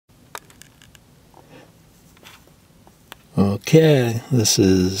Okay, this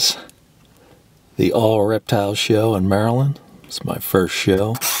is the All Reptile show in Maryland. It's my first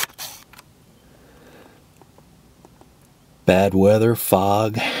show. Bad weather,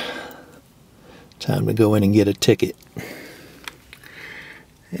 fog. Time to go in and get a ticket.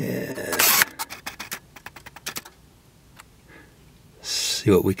 And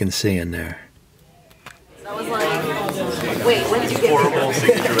see what we can see in there. I was like, wait, when did you get horrible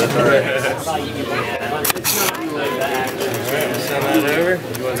signature? Send that over.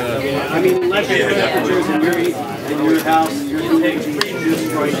 I mean, unless your temperatures in your house, your eggs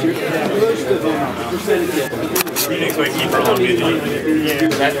just right here. Most of them, percentages. You didn't expect to keep her long, did you? Yeah. You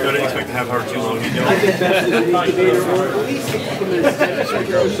didn't expect to have her too long, did you? I think that's an incubator, or at least keep them in a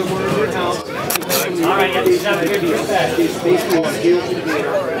temperature somewhere in your house. All right, it's basically a steel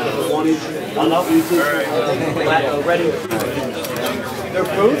incubator, 1 inch. Ready. They're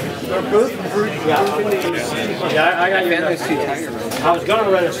both fruit. Yeah, I got those two tiger. I was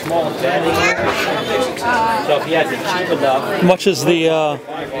gonna rent a small bed. So if you had to cheap enough. How much is the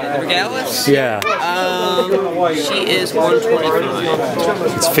Regalis? yeah. She is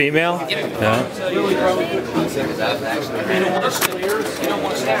 125. It's female? Yep. Yeah.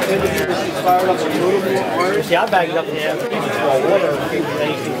 Yeah, I bagged up in the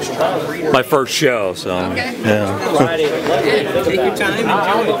water. My first show, so Okay. yeah. Take your time and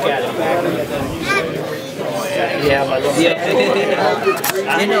enjoy it. Yeah, my little.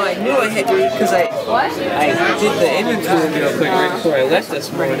 You know, I knew I had to, because I did the inventory real quick right before I left this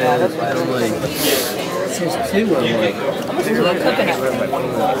morning. And I'm like, there's two. I'm like,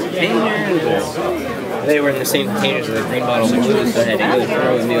 containers. They were in the same containers as the green bottle blue, so I had to go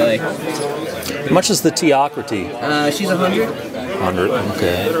through and be like, How much is the Teocracy? she's 100. 100.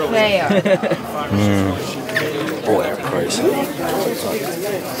 Okay. They are. Boy, they're pricey.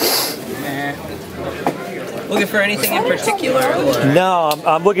 Looking for anything in particular? Or? No,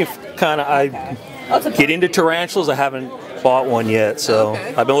 I'm looking kind of. I get into tarantulas. I haven't bought one yet, so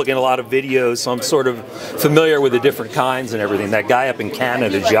I've been looking at a lot of videos, so I'm sort of familiar with the different kinds and everything. That guy up in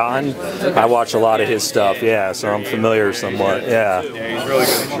Canada, John, I watch a lot of his stuff. Yeah, so I'm familiar somewhat. Yeah. Yeah, he's really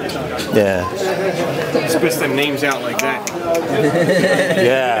good. Yeah. Spits them names out like that.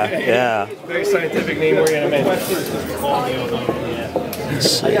 Yeah. Yeah. Very scientific name oriented.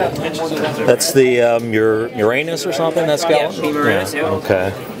 That's the Uranus or something. That's got one. Uranus, yeah.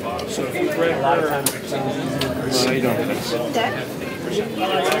 Okay.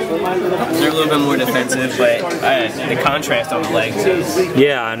 They're a little bit more defensive, but the contrast on the legs is...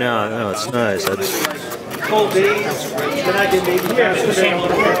 Yeah, I know. It's nice.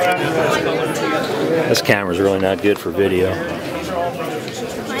 This camera's really not good for video.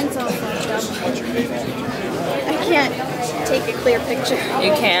 Mine's all fucked up. I can't take a clear picture.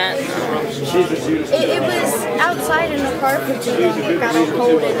 You can't. It was outside in the car for too long. It got all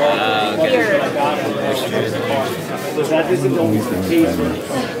cold and weird.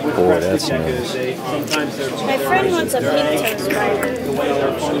 Boy, that's nice. My friend wants a pink toe spider. I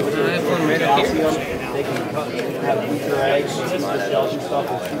have one right up here.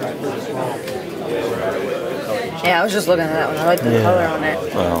 Yeah, I was just looking at that one. I like the color on it.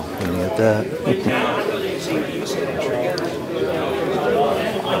 Well, let me get that.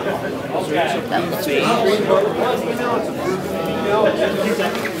 That looks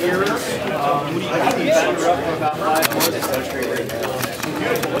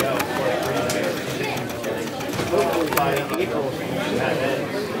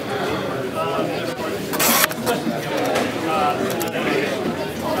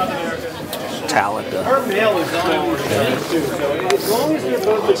Talica. Her male is on too, so as long as they're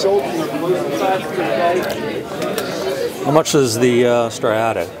both adults and they're close in size to the day. How much is the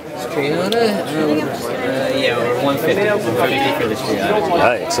striata? Striata? Yeah, 150. 150 for the striata.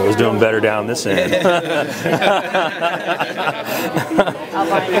 Right, so it's doing better down this end.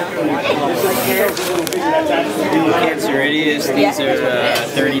 Canceridius, these are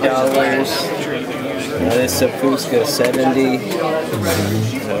 $30. This Sapuska 70.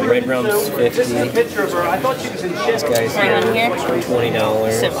 Red rum's 50. This guy's Right on here?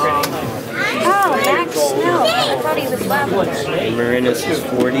 $20. so pretty. Oh, Max, no. I thought he was lavender. Marinus is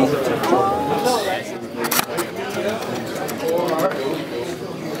 40.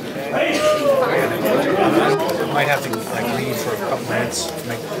 Might have to leave for a couple minutes to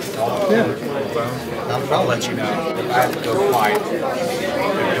make the talk. Yeah. I'll let you know. I have to go quiet.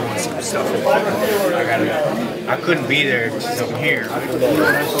 They're doing some stuff. I couldn't be there till here.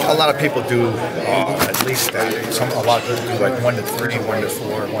 A lot of people do at least that. A lot of people do like 1 to 3, 1 to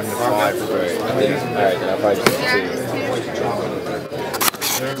 4, 1 to 5. Alright, then I'll probably just do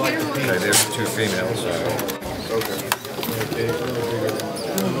 2. There's 2 females. Okay.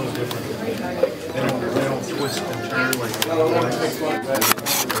 They don't twist and turn like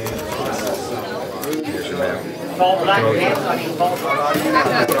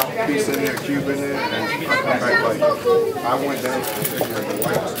piece in there, cube in there, and I come back like I went down to the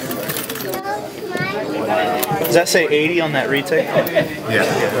white. Does that say 80 on that retake? Yeah.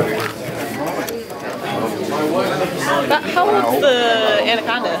 How old's the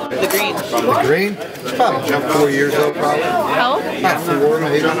anaconda? The green? The green? It's probably jumped 4 years old, probably. How old? About 4,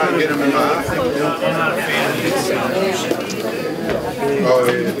 maybe. I'm not getting them in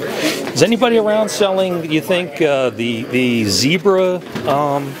Is anybody around selling, you think, the zebra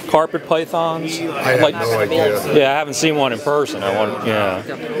carpet pythons? I have no idea. Yeah, I haven't seen one in person. I want, yeah.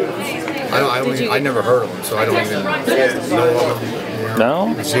 I never heard of them, so I don't even know of them.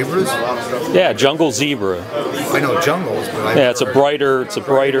 No? Zebras? Yeah, jungle zebra. I know jungles, but Yeah, it's a brighter.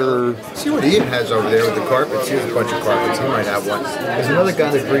 See what Ian has over there with the carpets. He has a bunch of carpets. He might have one. There's another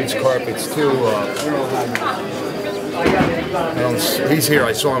guy that breeds carpets too. He's here.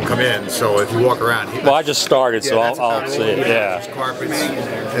 I saw him come in. So if you walk around, Well, I just started, so I'll see it. Yeah. Carpets.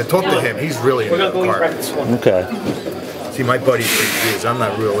 And talk to him. He's really into carpets. Okay. See, my buddy breeds his. I'm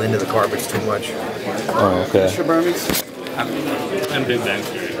not real into the carpets too much. Oh, okay. I'm Big Bang.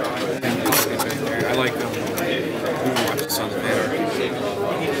 I like them. We watch the Sons of Anarchy.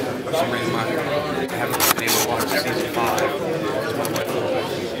 For some reason, I haven't been able to watch season 5.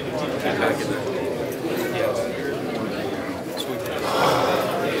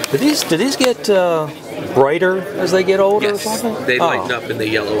 Do these get brighter as they get older or Yes, something? they lighten up and they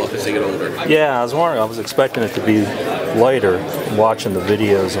yellow up as they get older. Yeah, I was wondering. I was expecting it to be lighter. Watching the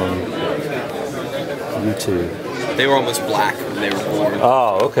videos on YouTube. They were almost black when they were born.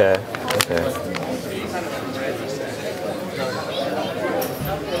 Oh, okay. Okay.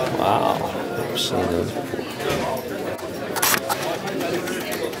 Wow. Never seen those before.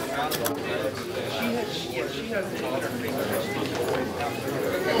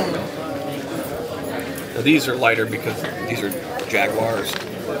 Now, these are lighter because these are jaguars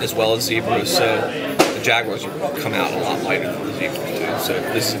as well as zebras, so the jaguars come out a lot lighter than the zebras do. So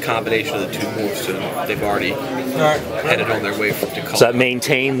this is a combination of the two morphs, so they've already headed on their way to color. Does that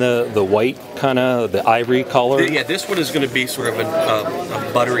maintain the white kind of, the ivory color? Yeah, this one is going to be sort of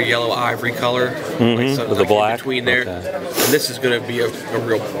a buttery yellow ivory color, with the black between there. Okay. And this is going to be a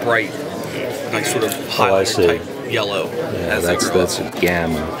real bright, like sort of highlighter type yellow. Yeah, that's a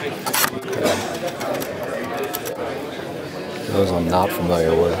gamma. Okay. Those I'm not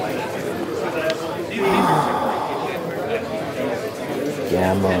familiar with.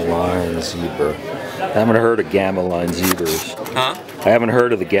 Gamma line zebra. I haven't heard of gamma line zebras. Huh? I haven't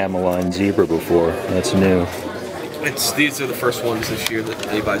heard of the gamma line zebra before. That's new. These are the first ones this year that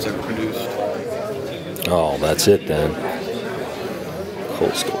anybody's ever produced. Oh, that's it then.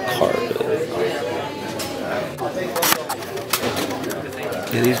 Coastal carpet.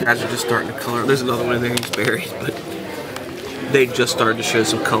 Yeah, these guys are just starting to color. There's another one in there, he's buried, but they just started to show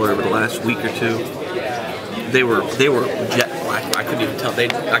some color over the last week or two. They were jet black. I couldn't even tell.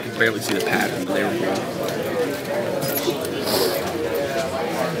 I could barely see the pattern. They were blue.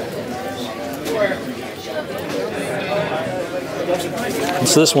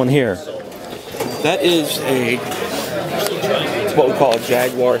 What's this one here? That is it's what we call a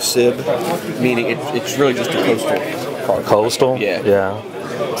jaguar sib, meaning it's really just a coastal carpet. Coastal? Yeah. Yeah.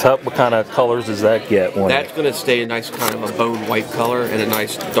 So what kind of colors does that get? That's going to stay a nice kind of a bone white color and a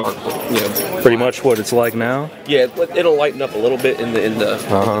nice dark, pretty much what it's like now? Yeah, it'll lighten up a little bit in the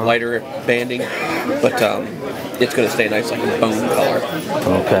lighter banding, but it's going to stay nice like a bone color.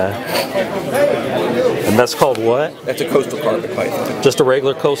 Okay. And that's called what? That's a coastal carpet python. Just a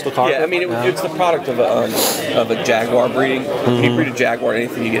regular coastal carpet? Yeah, I mean it's the product of a jaguar breeding. When you breed a jaguar,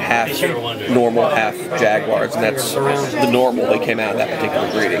 anything you get half normal, half jaguars, and that's the normal. They came out of that particular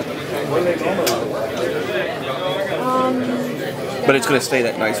breeding. But it's going to stay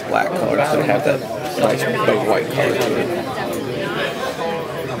that nice black color. It's going to have that nice bone white color to it.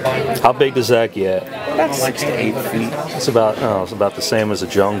 How big does that get? About 6 to 8 feet. It's about the same as a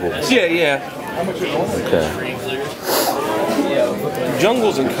jungle. Yeah. Okay.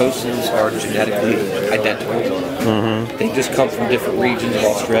 Jungles and coastals are genetically identical. They just come from different regions of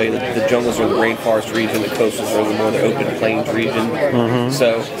Australia. The jungles are the rainforest region, the coastals are the more the open plains region.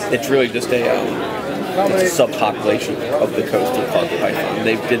 So it's really just a subpopulation of the coastal carpet python.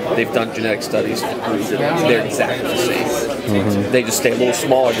 They've done genetic studies to prove that they're exactly the same. They just stay a little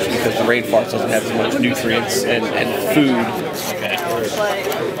smaller just because the rainforest doesn't have as much nutrients and food.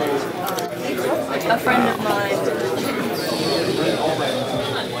 A friend of mine.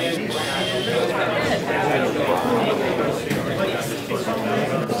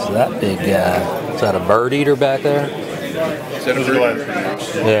 that big guy. Is that a bird eater back there? Is that a bird?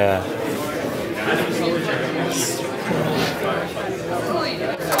 Yeah.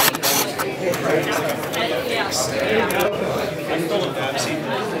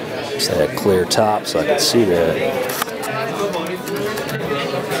 Just that clear top so I can see that.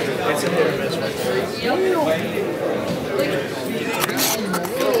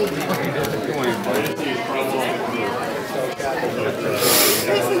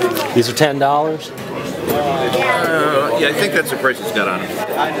 These are $10? Yeah, I think that's the price it's got on it.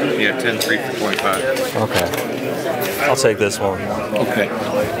 Yeah, 10, 3 for 25. Okay. I'll take this one. Okay.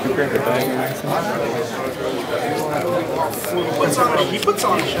 He puts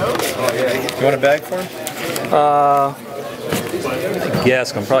on a show. You want a bag for him? I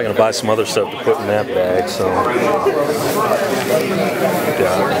guess I'm probably going to buy some other stuff to put in that bag, so.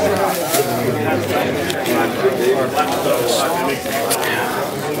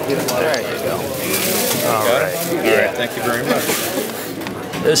 There you go. All right. Yeah. Thank you very much.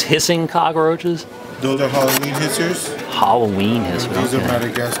 Those hissing cockroaches? Those are Halloween hissers. Halloween hissers. These are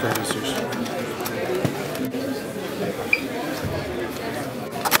Madagascar hissers.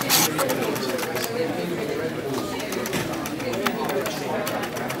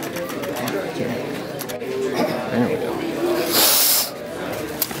 There we go.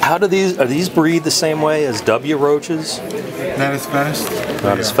 How do these breed the same way as W roaches? Not as fast.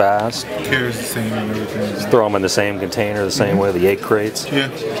 Not as fast. Care is the same and everything. Just throw them in the same container, the same way, the egg crates. Yeah,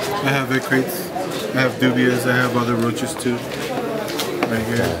 I have egg crates. I have dubias. I have other roaches too. Right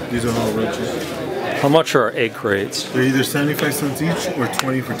here. These are all roaches. How much are egg crates? They're either 75 cents each or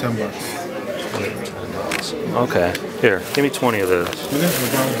 20 for $10. Okay. Here, give me 20 of those. Okay, no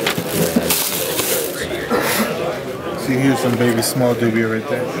problem. See, here's some baby small dubia right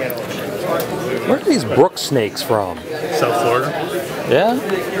there. Where are these brook snakes from? South Florida. Yeah?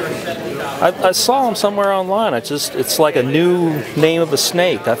 I saw them somewhere online. It's like a new name of a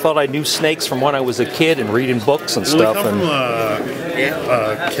snake. I thought I knew snakes from when I was a kid and reading books and stuff. They come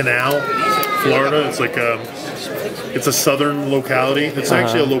from Canal, Florida. It's like it's a southern locality. It's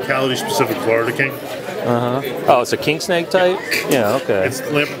actually a locality-specific Florida king. Oh, it's a king snake type? Yeah, okay. It's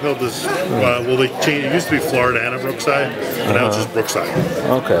Lamprey-pilled is well, they changed. It used to be Florida and Brookside, but now it's just Brookside.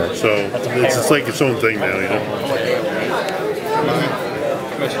 Okay. So it's like its own thing now, you know.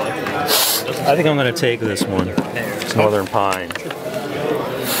 I think I'm going to take this one. It's Northern Pine.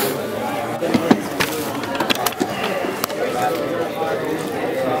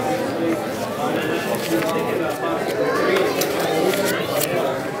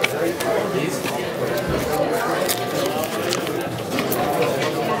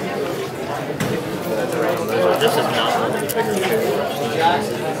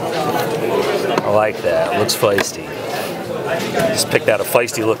 I like that. Looks feisty. Just picked out a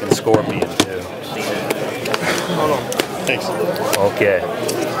feisty looking scorpion too. Hold on. Thanks. Okay.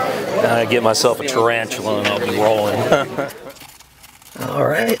 Now I get myself a tarantula and I'll be rolling.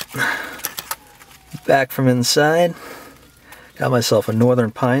 Alright. Back from inside. Got myself a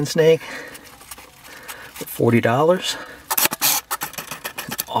northern pine snake for $40.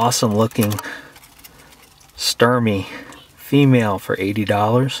 Awesome looking Sturmy female for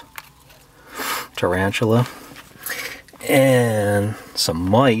 $80. Tarantula. And some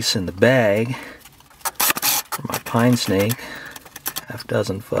mice in the bag for my pine snake. Half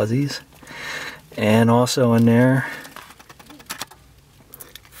dozen fuzzies. And also in there,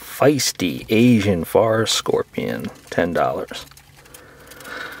 feisty Asian forest scorpion, $10.